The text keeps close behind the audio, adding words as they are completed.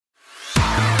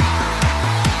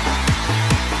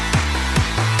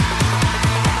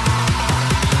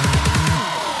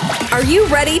you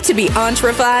ready to be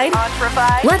entrefied?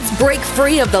 Let's break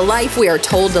free of the life we are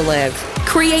told to live.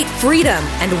 Create freedom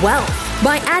and wealth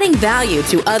by adding value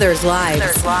to others'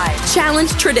 lives. Challenge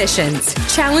traditions,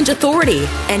 challenge authority,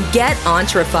 and get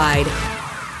entrefied.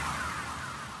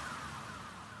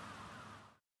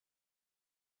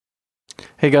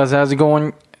 Hey guys, how's it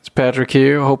going? It's Patrick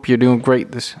here. Hope you're doing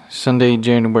great this Sunday,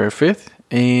 January 5th,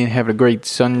 and having a great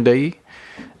Sunday.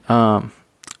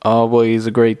 Always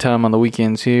a great time on the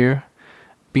weekends here.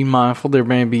 Be mindful, there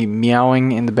may be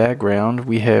meowing in the background.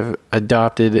 We have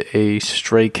adopted a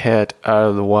stray cat out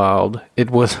of the wild. It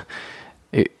was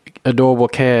an adorable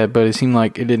cat, but it seemed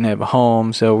like it didn't have a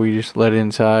home, so we just let it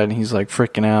inside, and he's like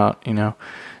freaking out, you know.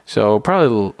 So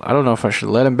probably, I don't know if I should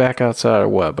let him back outside or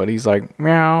what, but he's like,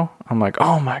 meow. I'm like,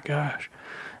 oh my gosh.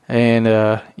 And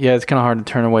yeah, it's kind of hard to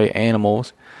turn away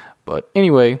animals. But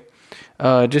anyway,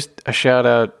 just a shout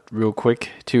out real quick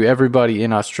to everybody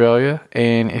in Australia.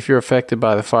 And if you're affected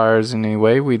by the fires in any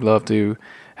way, we'd love to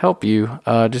help you.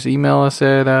 Just email us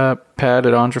at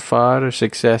pat@entrefied or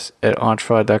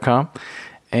success@entrefied.com.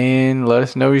 And let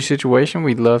us know your situation.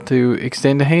 We'd love to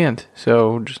extend a hand.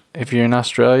 So just, if you're in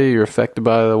Australia, you're affected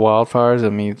by the wildfires. I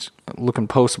mean, it's looking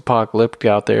post-apocalyptic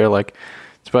out there. Like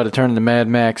it's about to turn into Mad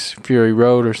Max Fury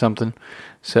Road or something.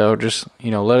 So just,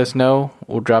 let us know.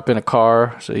 We'll drop in a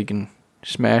car so you can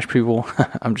smash people.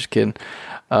 I'm just kidding.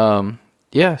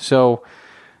 Yeah, so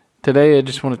today I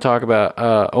just want to talk about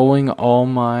owing all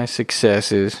my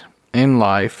successes in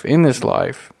this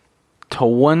life, to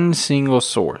one single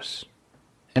source.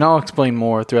 And I'll explain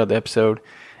more throughout the episode.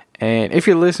 And if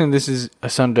you're listening, this is a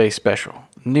Sunday special.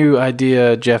 New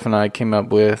idea Jeff and I came up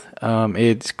with.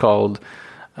 It's called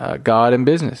God and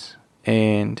Business.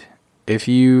 And if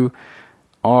you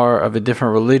are of a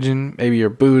different religion, maybe you're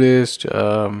Buddhist,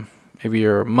 maybe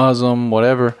you're Muslim,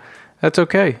 whatever, that's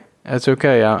okay. That's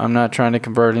okay. I'm not trying to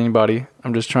convert anybody.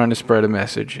 I'm just trying to spread a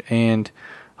message. And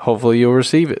hopefully you'll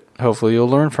receive it. Hopefully you'll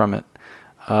learn from it.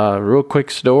 Real quick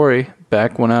story.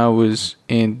 Back when I was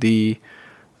in the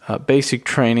basic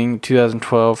training,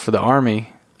 2012 for the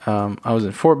Army, I was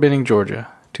in Fort Benning, Georgia,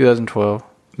 2012,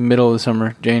 middle of the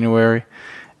summer, January,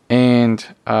 and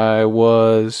I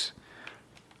was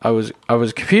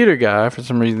a computer guy. For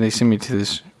some reason, they sent me to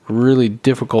this really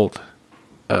difficult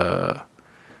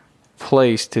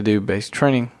place to do basic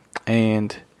training,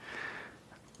 and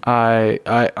I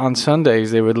on Sundays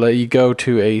they would let you go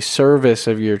to a service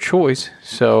of your choice.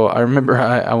 So I remember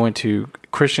I went to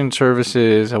Christian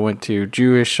services, I went to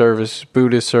Jewish service,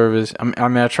 Buddhist service. I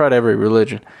mean I tried every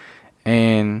religion,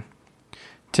 and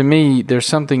to me there's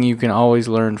something you can always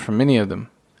learn from any of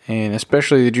them, and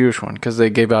especially the Jewish one because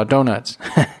they gave out donuts.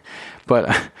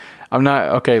 But I'm not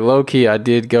okay. Low key, I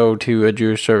did go to a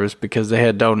Jewish service because they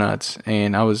had donuts,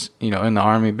 and I was in the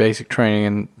Army basic training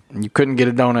and. You couldn't get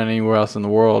a donut anywhere else in the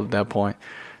world at that point.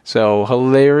 So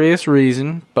hilarious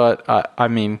reason, but I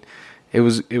mean, it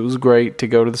was great to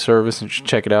go to the service and just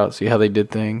check it out, see how they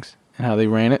did things and how they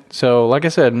ran it. So like I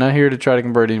said, I'm not here to try to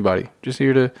convert anybody. Just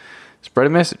here to spread a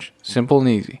message, simple and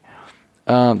easy.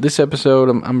 This episode,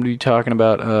 I'm going to be talking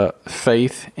about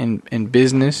faith in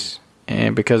business,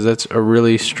 and because that's a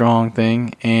really strong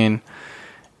thing, and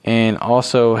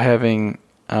also having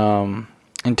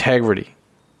integrity.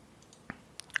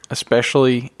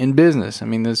 Especially in business. I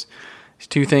mean, there's these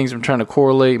two things I'm trying to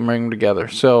correlate and bring them together.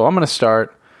 So I'm going to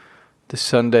start this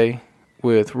Sunday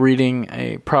with reading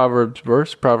a Proverbs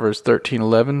verse, Proverbs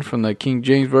 13:11 from the King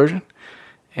James Version.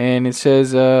 And it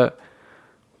says,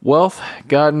 wealth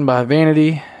gotten by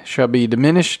vanity shall be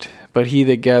diminished, but he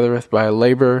that gathereth by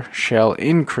labor shall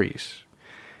increase.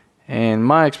 And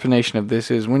my explanation of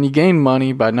this is when you gain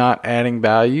money by not adding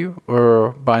value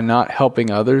or by not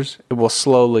helping others, it will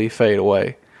slowly fade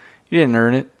away. You didn't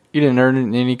earn it. You didn't earn it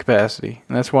in any capacity.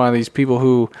 And that's why these people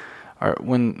who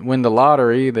win the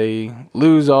lottery, they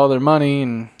lose all their money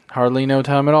in hardly no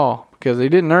time at all because they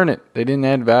didn't earn it. They didn't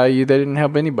add value. They didn't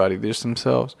help anybody, just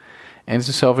themselves. And it's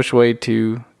a selfish way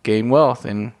to gain wealth.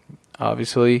 And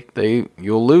obviously,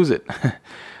 you'll lose it.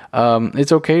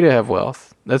 It's okay to have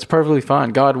wealth. That's perfectly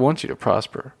fine. God wants you to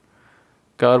prosper.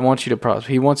 God wants you to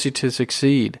prosper. He wants you to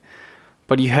succeed.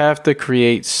 But you have to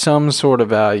create some sort of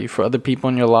value for other people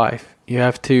in your life. You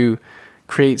have to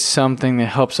create something that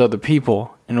helps other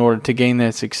people in order to gain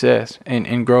that success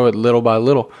and grow it little by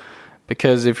little.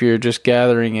 Because if you're just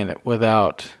gathering in it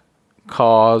without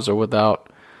cause or without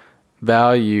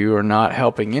value or not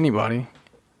helping anybody,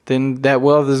 then that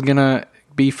wealth is going to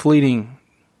be fleeting.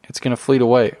 It's going to fleet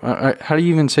away. How do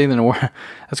you even say that in a word?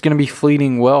 That's going to be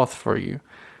fleeting wealth for you.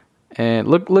 And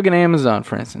look at Amazon,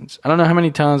 for instance. I don't know how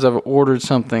many times I've ordered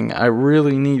something I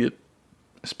really needed,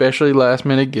 especially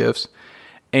last-minute gifts,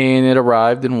 And it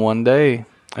arrived in one day.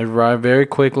 It arrived very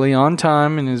quickly, on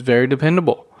time, and is very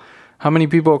dependable. How many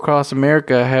people across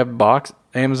America have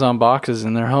Amazon boxes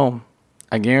in their home?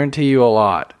 I guarantee you a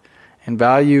lot. And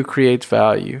value creates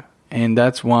value. And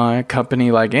that's why a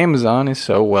company like Amazon is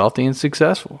so wealthy and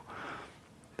successful.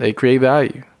 They create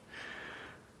value.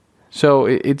 So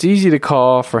it's easy to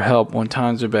call for help when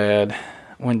times are bad,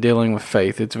 when dealing with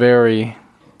faith. It's a very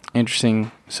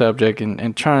interesting subject,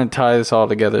 and trying to tie this all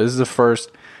together. This is the first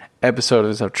episode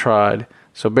of this I've tried,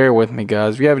 so bear with me,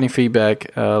 guys. If you have any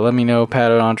feedback, let me know.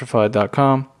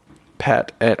 Pat@entrefied.com.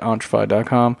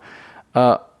 Pat@entrefied.com.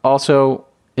 Also,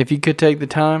 if you could take the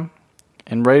time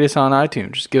and rate us on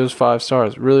iTunes, just give us 5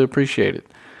 stars. Really appreciate it.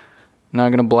 I'm not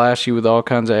going to blast you with all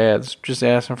kinds of ads. Just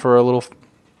asking for a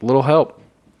little help.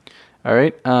 All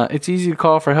right? It's easy to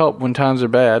call for help when times are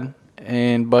bad,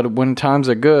 but when times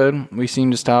are good, we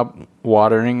seem to stop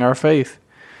watering our faith.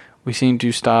 We seem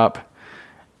to stop,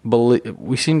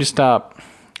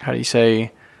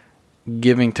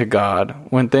 giving to God.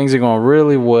 When things are going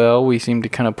really well, we seem to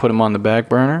kind of put him on the back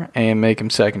burner and make him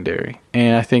secondary.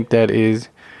 And I think that is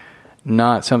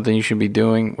not something you should be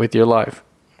doing with your life.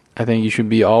 I think you should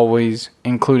be always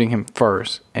including him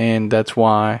first. And that's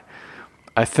why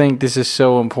I think this is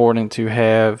so important to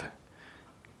have,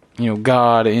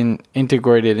 God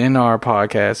integrated in our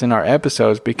podcast, in our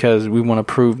episodes, because we want to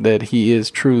prove that he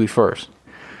is truly first.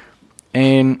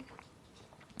 And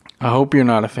I hope you're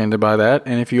not offended by that.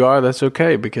 And if you are, that's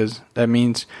okay, because that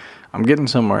means I'm getting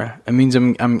somewhere. It means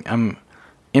I'm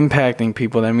impacting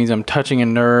people. That means I'm touching a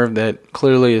nerve that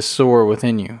clearly is sore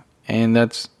within you. And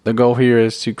that's the goal here,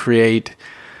 is to create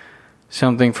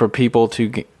something for people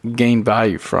to gain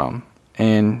value from.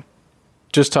 And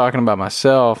just talking about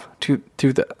myself,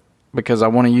 because I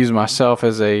want to use myself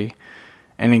as an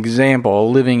example, a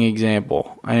living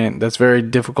example. And that's very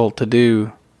difficult to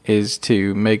do, is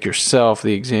to make yourself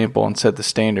the example and set the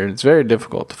standard. It's very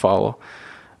difficult to follow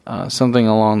something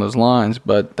along those lines,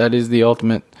 but that is the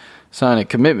ultimate sign of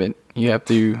commitment. You have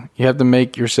to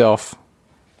make yourself,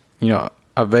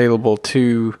 available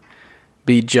to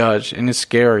be judged, and it's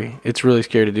scary. It's really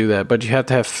scary to do that, but you have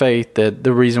to have faith that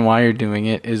the reason why you're doing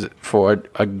it is for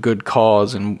a good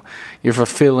cause, and you're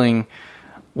fulfilling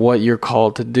what you're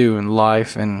called to do in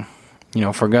life, and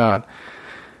for God.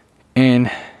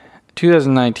 And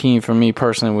 2019 for me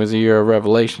personally was a year of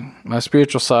revelation. My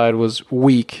spiritual side was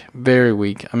weak, very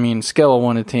weak. I mean, scale of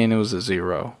 1 to 10, it was a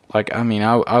 0.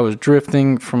 I was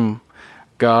drifting from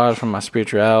God, from my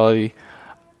spirituality.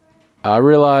 I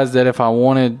realized that if I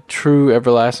wanted true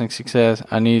everlasting success,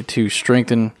 I needed to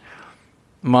strengthen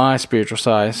my spiritual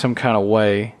side in some kind of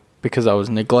way, because I was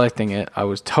neglecting it. I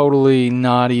was totally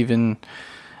not even,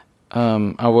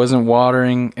 I wasn't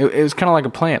watering. It was kind of like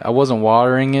a plant. I wasn't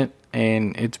watering it,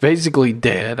 and it's basically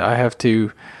dead. I have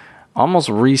to almost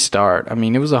restart. I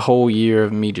mean, it was a whole year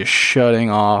of me just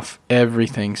shutting off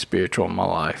everything spiritual in my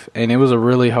life, and it was a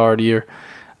really hard year.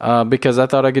 Because I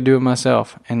thought I could do it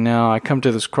myself. And now I come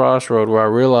to this crossroad where I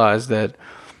realize that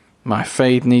my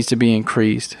faith needs to be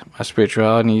increased. My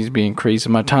spirituality needs to be increased.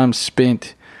 And my time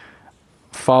spent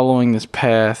following this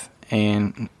path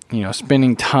and,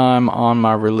 spending time on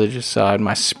my religious side,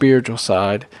 my spiritual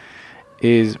side,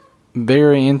 is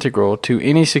very integral to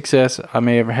any success I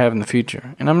may ever have in the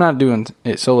future. And I'm not doing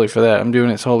it solely for that. I'm doing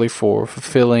it solely for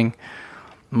fulfilling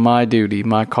my duty,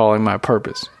 my calling, my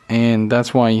purpose. And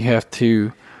that's why you have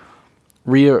to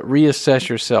reassess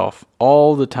yourself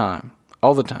all the time,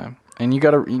 and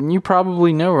you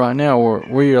probably know right now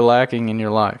where you're lacking in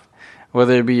your life,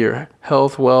 whether it be your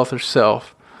health, wealth, or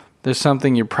self. There's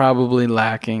something you're probably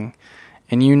lacking,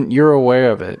 and you're aware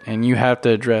of it, and you have to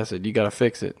address it. You got to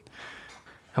fix it.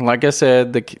 And like I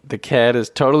said, the cat is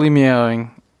totally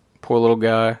meowing. Poor little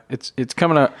guy. It's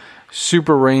coming a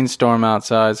super rainstorm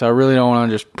outside, so I really don't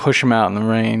want to just push him out in the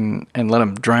rain and let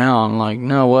him drown. Like,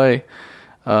 no way.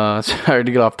 Sorry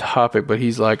to get off topic, but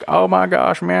he's like, oh my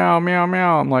gosh, meow, meow,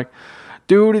 meow. I'm like,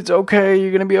 dude, it's okay.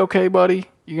 You're going to be okay, buddy.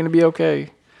 You're going to be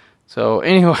okay. So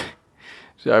anyway,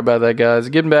 sorry about that, guys.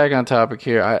 Getting back on topic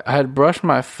here. I had brushed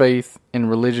my faith in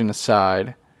religion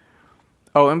aside.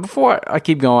 Oh, and before I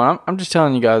keep going, I'm just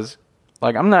telling you guys,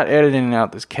 like, I'm not editing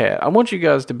out this cat. I want you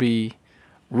guys to be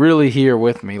really here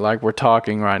with me like we're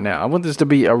talking right now. I want this to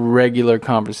be a regular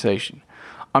conversation.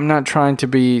 I'm not trying to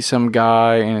be some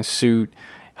guy in a suit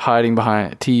hiding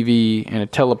behind a TV and a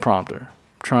teleprompter. I'm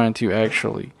trying to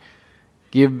actually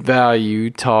give value,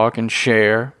 talk, and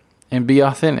share, and be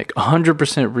authentic.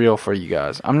 100% real for you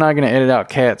guys. I'm not going to edit out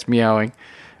cats meowing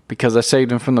because I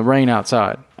saved them from the rain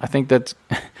outside. I think that's...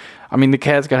 the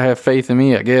cat's got to have faith in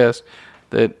me, I guess,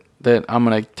 that I'm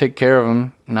going to take care of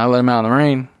them and not let them out in the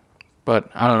rain. But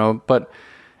I don't know. But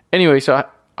anyway, so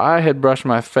I had brushed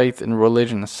my faith and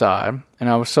religion aside, and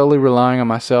I was solely relying on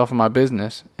myself and my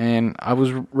business, and I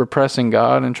was repressing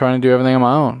God and trying to do everything on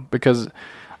my own because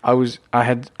I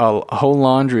had a whole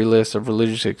laundry list of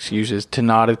religious excuses to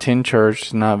not attend church,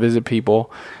 to not visit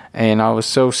people, and I was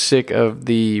so sick of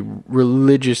the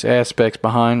religious aspects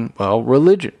behind, well,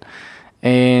 religion.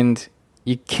 And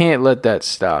you can't let that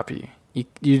stop you.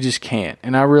 You just can't.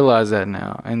 And I realize that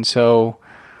now. And so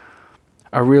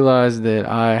I realize that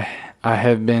I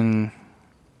have been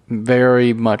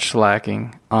very much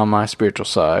slacking on my spiritual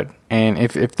side. And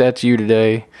if that's you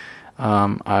today,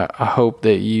 I hope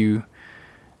that you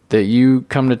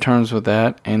come to terms with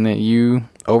that and that you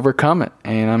overcome it.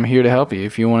 And I'm here to help you.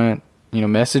 If you want to,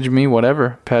 message me,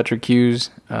 whatever, Patrick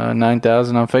Hughes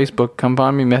 9000 on Facebook, come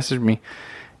find me, message me,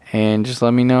 and just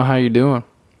let me know how you're doing.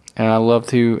 And I'd love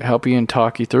to help you and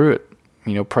talk you through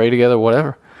it. Pray together,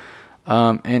 whatever.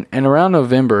 And around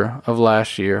November of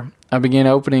last year, I began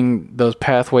opening those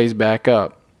pathways back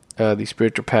up, these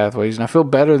spiritual pathways, and I feel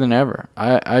better than ever.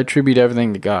 I attribute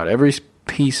everything to God. Every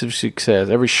piece of success,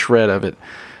 every shred of it.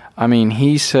 I mean,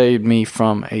 He saved me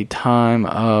from a time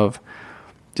of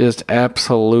just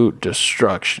absolute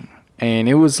destruction. And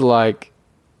it was like,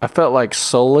 I felt like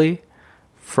Sully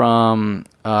from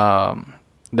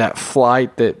that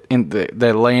flight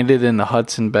that landed in the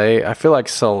Hudson Bay. I feel like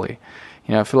Sully.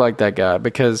 I feel like that guy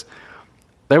because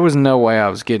there was no way I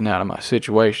was getting out of my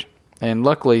situation. And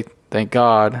luckily, thank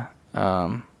God,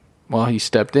 He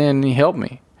stepped in and He helped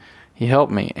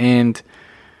me. And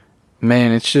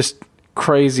man, it's just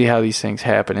crazy how these things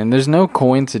happen. And there's no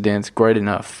coincidence great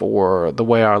enough for the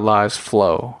way our lives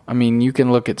flow. I mean, you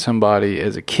can look at somebody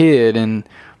as a kid and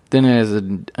then as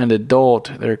an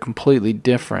adult, they're completely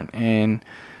different. And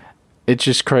it's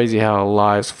just crazy how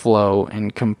lives flow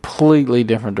in completely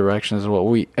different directions than what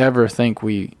we ever think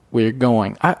we're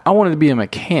going. I wanted to be a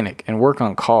mechanic and work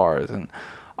on cars, and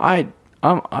I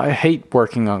hate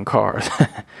working on cars.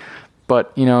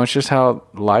 But, it's just how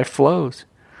life flows.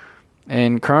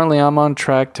 And currently I'm on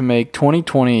track to make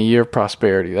 2020 a year of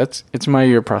prosperity. It's my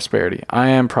year of prosperity. I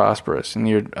am prosperous in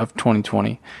the year of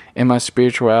 2020 in my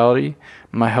spirituality,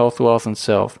 my health, wealth, and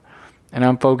self. And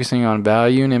I'm focusing on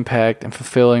value and impact and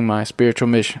fulfilling my spiritual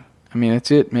mission. I mean,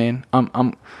 that's it, man.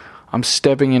 I'm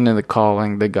stepping into the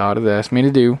calling that God has asked me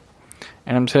to do.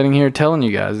 And I'm sitting here telling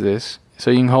you guys this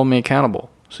so you can hold me accountable.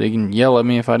 So you can yell at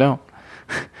me if I don't.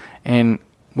 And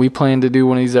we plan to do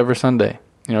one of these every Sunday.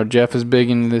 Jeff is big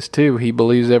into this too. He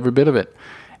believes every bit of it.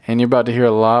 And you're about to hear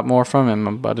a lot more from him.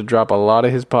 I'm about to drop a lot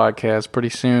of his podcasts pretty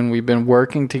soon. We've been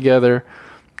working together,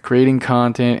 creating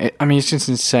content. I mean, it's just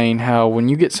insane how when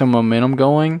you get some momentum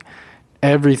going,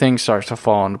 everything starts to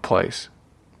fall into place.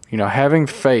 Having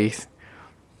faith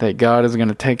that God is going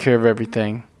to take care of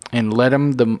everything and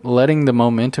letting the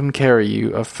momentum carry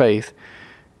you of faith,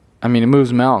 I mean, it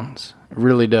moves mountains. It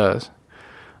really does.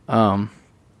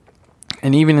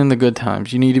 And even in the good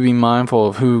times, you need to be mindful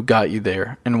of who got you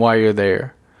there and why you're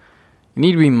there. You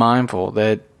need to be mindful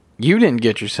that you didn't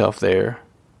get yourself there.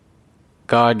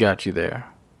 God got you there.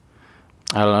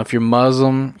 I don't know if you're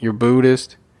Muslim, you're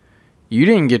Buddhist. You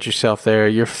didn't get yourself there.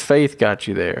 Your faith got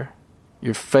you there.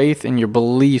 Your faith and your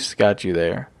beliefs got you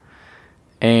there.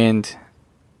 And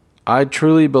I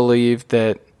truly believe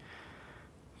that,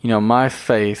 my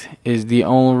faith is the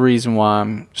only reason why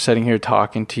I'm sitting here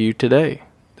talking to you today.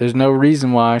 There's no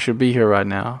reason why I should be here right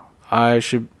now.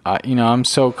 I'm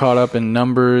so caught up in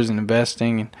numbers and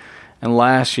investing. And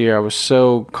last year I was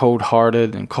so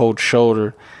cold-hearted and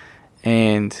cold-shouldered.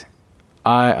 And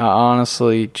I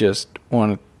honestly just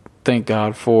want to thank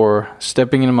God for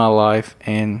stepping into my life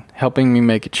and helping me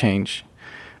make a change.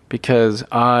 Because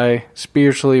I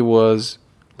spiritually was,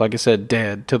 like I said,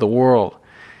 dead to the world.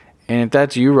 And if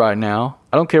that's you right now,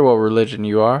 I don't care what religion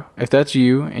you are. If that's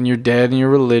you and you're dead in your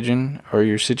religion or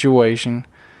your situation,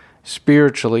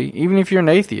 spiritually, even if you're an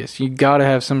atheist, you got to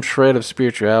have some shred of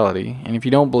spirituality. And if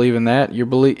you don't believe in that, you're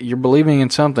believing in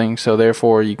something, so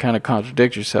therefore you kind of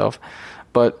contradict yourself.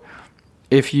 But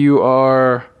if you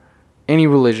are any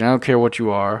religion, I don't care what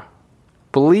you are,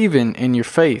 believe in your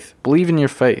faith. Believe in your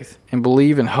faith and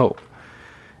believe in hope.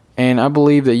 And I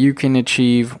believe that you can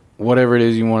achieve whatever it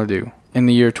is you want to do in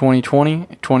the year 2020,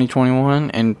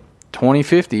 2021, and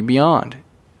 2050 beyond.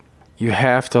 You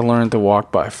have to learn to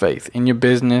walk by faith in your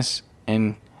business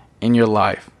and in your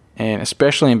life, and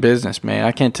especially in business, man.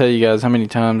 I can't tell you guys how many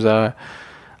times I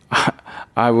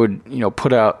would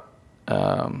put out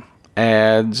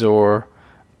ads or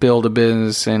build a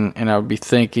business, and I would be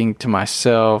thinking to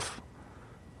myself,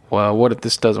 well, what if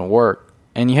this doesn't work?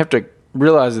 And you have to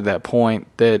realize at that point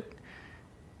that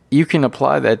you can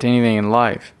apply that to anything in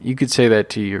life. You could say that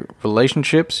to your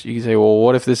relationships. You could say, well,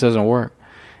 what if this doesn't work?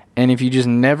 And if you just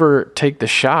never take the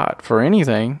shot for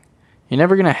anything, you're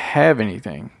never going to have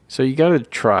anything. So you got to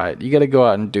try it. You got to go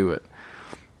out and do it.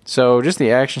 So just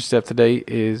the action step today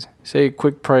is say a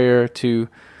quick prayer to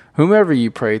whomever you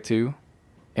pray to,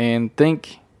 and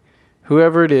think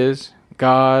whoever it is,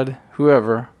 God,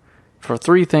 whoever, for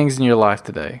 3 things in your life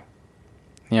today.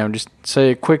 Just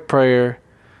say a quick prayer.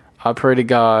 I pray to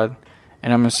God,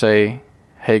 and I'm going to say,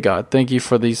 hey, God, thank you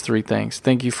for these 3 things.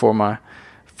 Thank you for my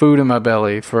food in my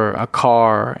belly, for a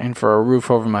car, and for a roof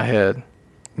over my head.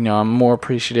 I'm more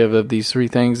appreciative of these 3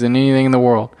 things than anything in the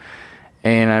world.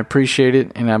 And I appreciate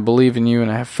it, and I believe in you,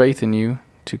 and I have faith in you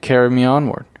to carry me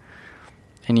onward.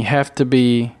 And you have to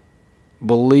be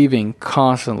believing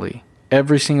constantly,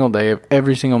 every single day of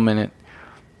every single minute,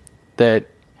 that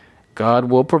God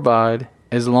will provide.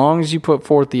 As long as you put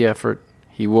forth the effort,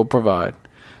 He will provide.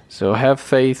 So have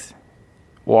faith,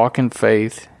 walk in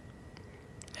faith,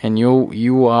 and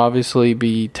you will obviously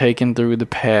be taken through the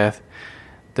path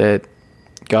that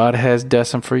God has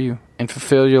destined for you, and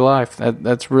fulfill your life.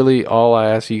 That's really all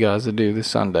I ask you guys to do this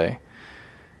Sunday.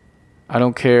 I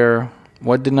don't care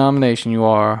what denomination you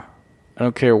are. I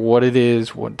don't care what it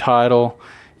is, what title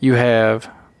you have,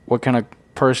 what kind of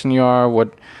person you are,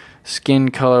 what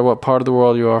skin color, what part of the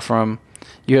world you are from.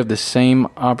 You have the same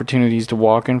opportunities to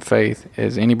walk in faith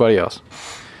as anybody else.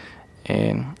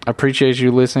 And I appreciate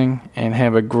you listening, and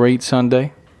have a great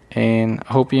Sunday. And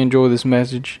I hope you enjoy this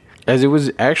message, as it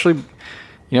was actually,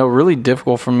 really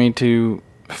difficult for me to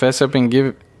fess up and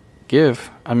give.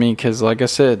 I mean, because like I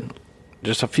said,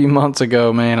 just a few months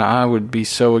ago, man, I would be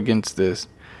so against this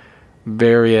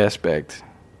very aspect.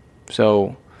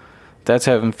 So that's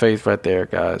having faith right there,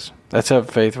 guys. That's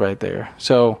having faith right there.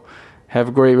 So have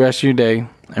a great rest of your day.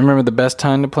 And remember, the best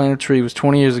time to plant a tree was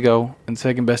 20 years ago, and the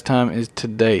second best time is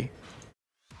today.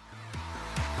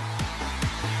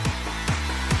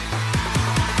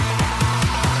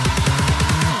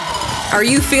 Are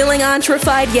you feeling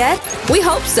entrefied yet? We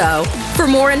hope so. For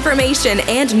more information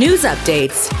and news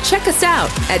updates, check us out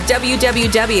at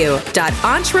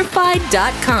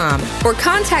www.entrefied.com or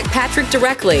contact Patrick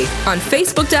directly on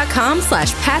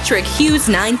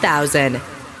facebook.com/PatrickHughes9000.